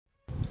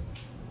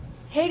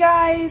Hey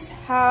guys,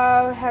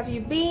 how have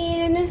you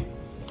been?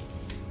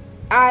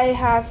 I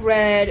have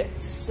read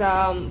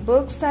some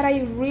books that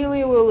I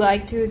really would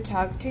like to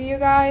talk to you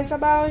guys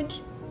about.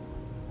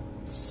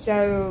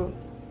 So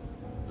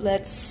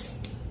let's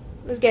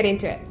get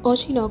into it.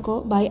 Oshi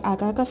by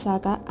Aka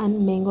Kasaka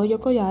and Mengo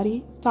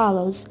Yokoyari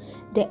follows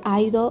the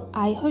idol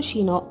Ai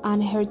Hoshino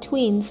and her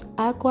twins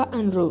Aqua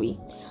and Ruby.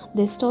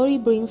 The story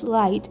brings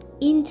light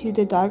into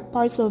the dark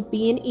parts of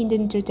being in the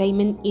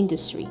entertainment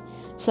industry,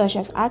 such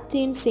as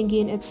acting,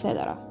 singing,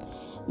 etc.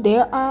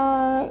 There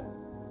are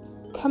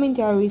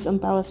commentaries on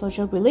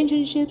parasocial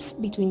relationships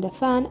between the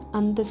fan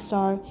and the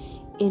star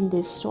in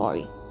this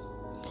story.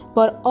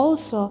 But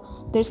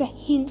also, there's a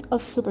hint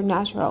of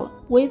supernatural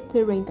with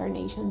the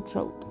reincarnation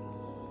trope.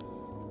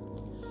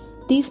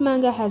 This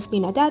manga has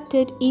been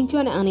adapted into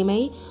an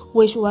anime,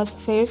 which was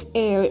first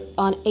aired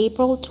on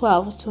April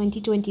 12,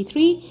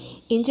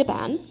 2023 in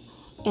Japan.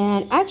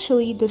 And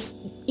actually, this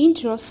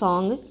intro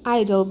song,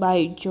 Idol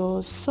by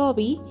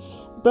Yoasobi,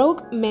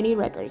 broke many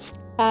records.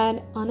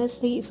 And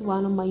honestly, it's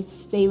one of my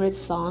favorite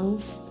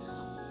songs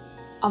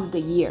of the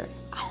year.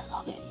 I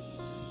love it.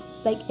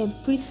 Like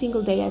every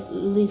single day I've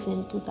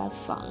listened to that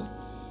song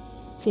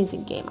since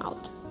it came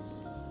out.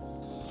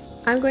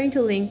 I'm going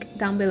to link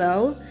down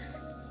below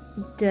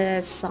the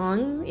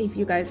song if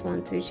you guys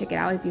want to check it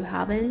out if you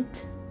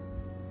haven't.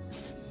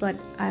 But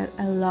I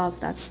love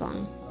that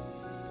song.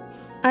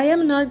 I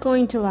am not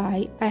going to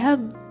lie, I have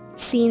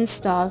seen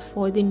stuff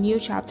for the new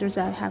chapters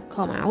that have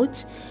come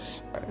out.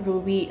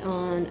 Ruby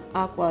and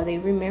Aqua, they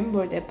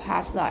remember their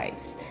past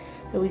lives.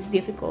 So it's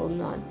difficult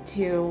not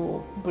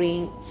to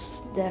bring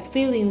the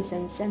feelings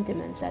and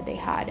sentiments that they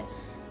had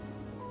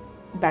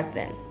back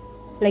then.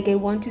 Like, I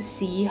want to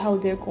see how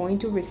they're going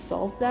to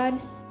resolve that.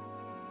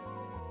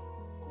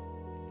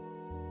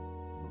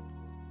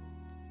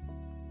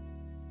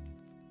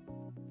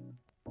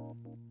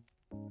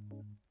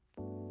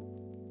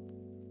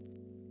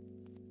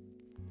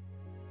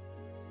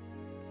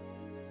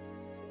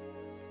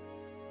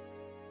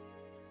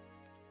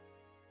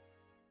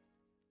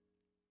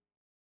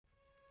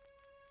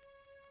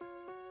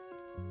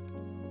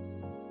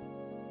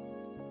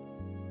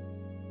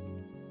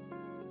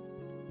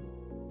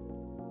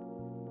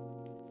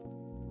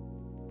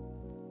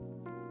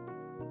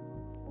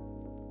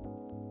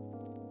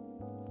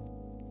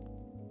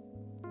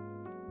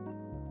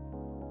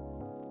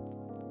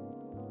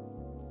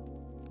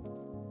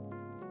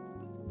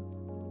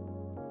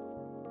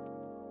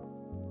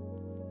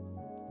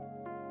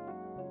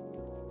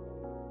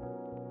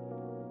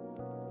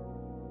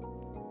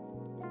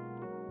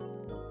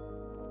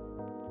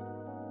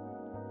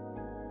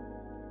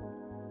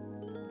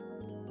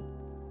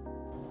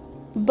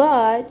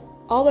 But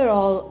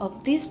overall,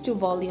 of these two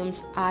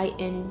volumes, I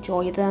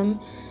enjoy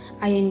them.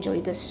 I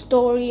enjoy the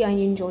story, I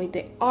enjoy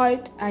the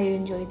art, I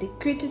enjoy the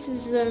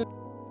criticism.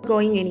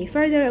 Going any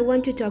further, I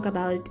want to talk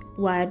about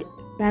what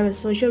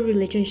parasocial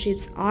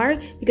relationships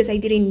are, because I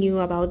didn't knew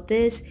about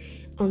this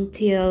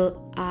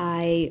until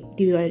I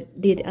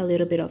did a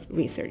little bit of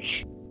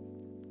research.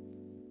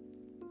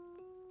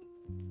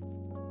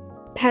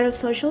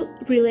 Parasocial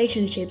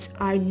relationships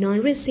are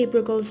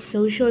non-reciprocal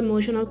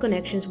social-emotional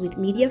connections with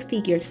media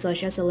figures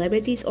such as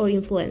celebrities or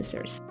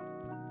influencers.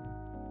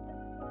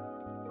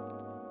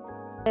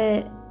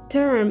 The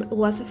term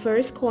was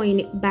first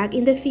coined back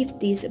in the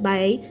 50s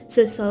by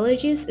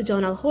sociologist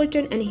Donald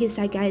Horton and his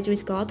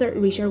psychiatrist author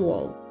Richard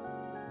Wall.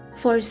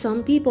 For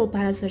some people,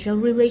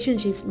 parasocial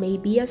relationships may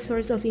be a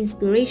source of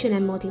inspiration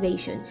and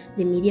motivation.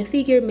 The media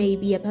figure may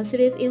be a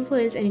positive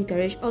influence and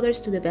encourage others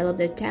to develop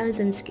their talents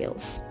and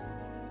skills.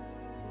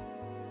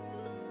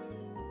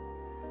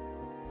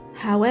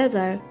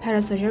 However,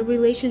 parasocial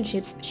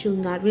relationships should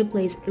not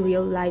replace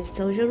real-life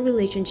social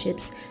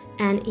relationships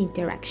and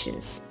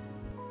interactions.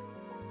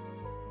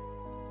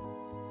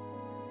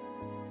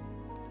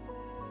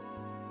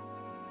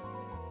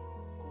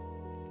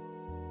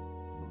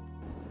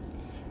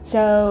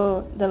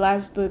 So, the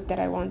last book that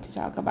I want to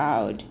talk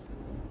about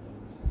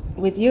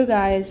with you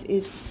guys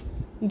is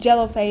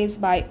Yellowface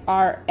by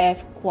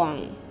R.F.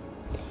 Kuang.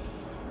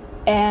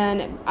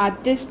 And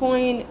at this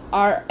point,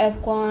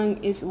 R.F.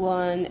 Kuang is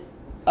one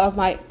of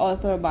my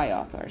author by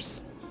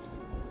authors.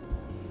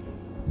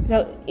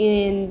 So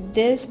in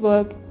this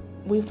book,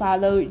 we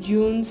follow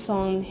June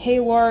Song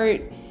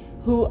Hayward,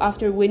 who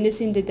after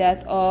witnessing the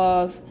death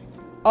of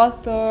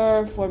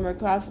author, former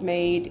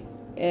classmate,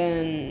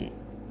 and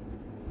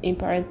in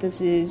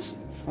parentheses,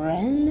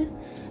 friend,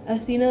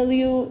 Athena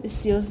Liu,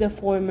 steals the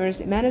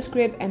former's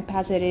manuscript and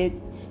passes it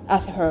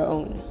as her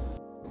own.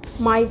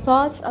 My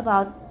thoughts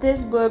about this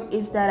book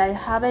is that I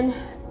haven't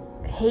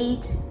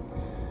hated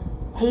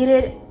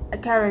a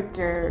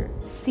character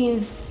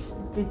since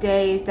the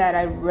days that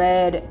I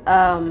read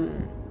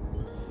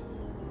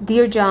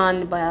Dear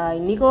John by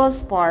Nicholas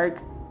Spark,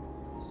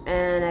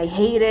 and I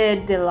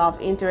hated the love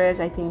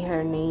interest. I think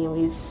her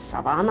name is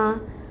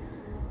Savannah.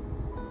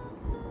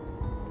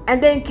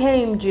 And then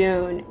came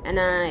June, and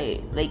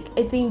I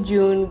think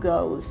June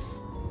goes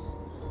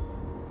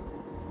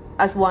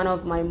as one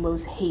of my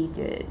most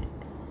hated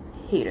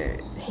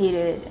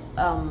hated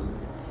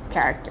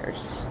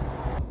characters.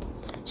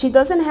 She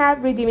doesn't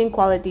have redeeming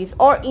qualities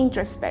or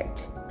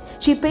introspect.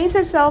 She paints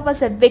herself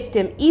as a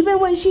victim even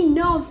when she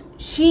knows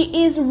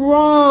she is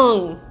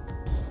wrong.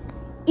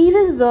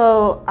 Even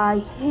though I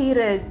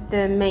hated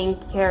the main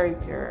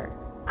character,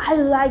 I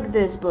like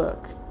this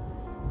book.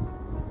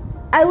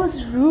 I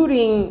was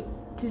rooting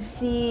to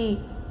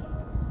see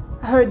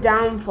her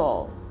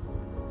downfall,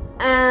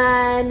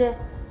 and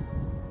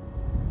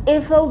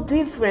it felt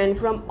different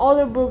from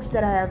other books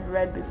that I have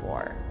read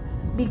before,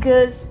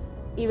 because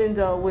even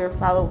though we're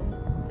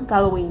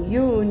following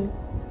Yoon,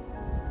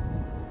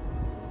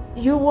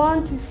 you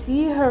want to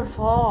see her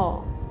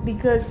fall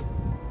because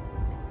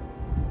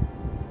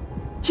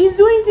she's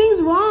doing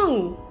things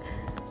wrong.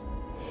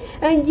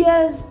 And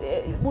yes,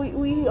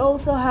 we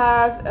also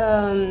have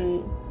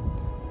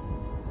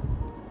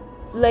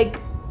like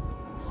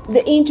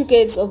the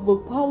intricacies of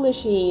book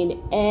publishing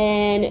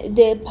and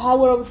the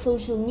power of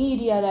social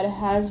media that it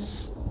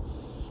has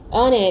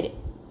on it,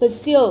 but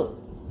still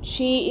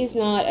she is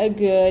not a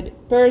good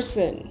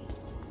person.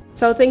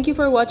 So thank you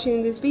for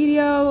watching this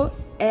video,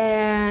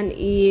 and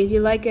if you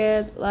like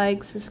it,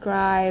 like,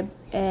 subscribe,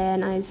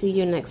 and I see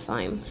you next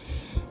time.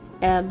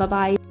 Bye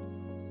bye.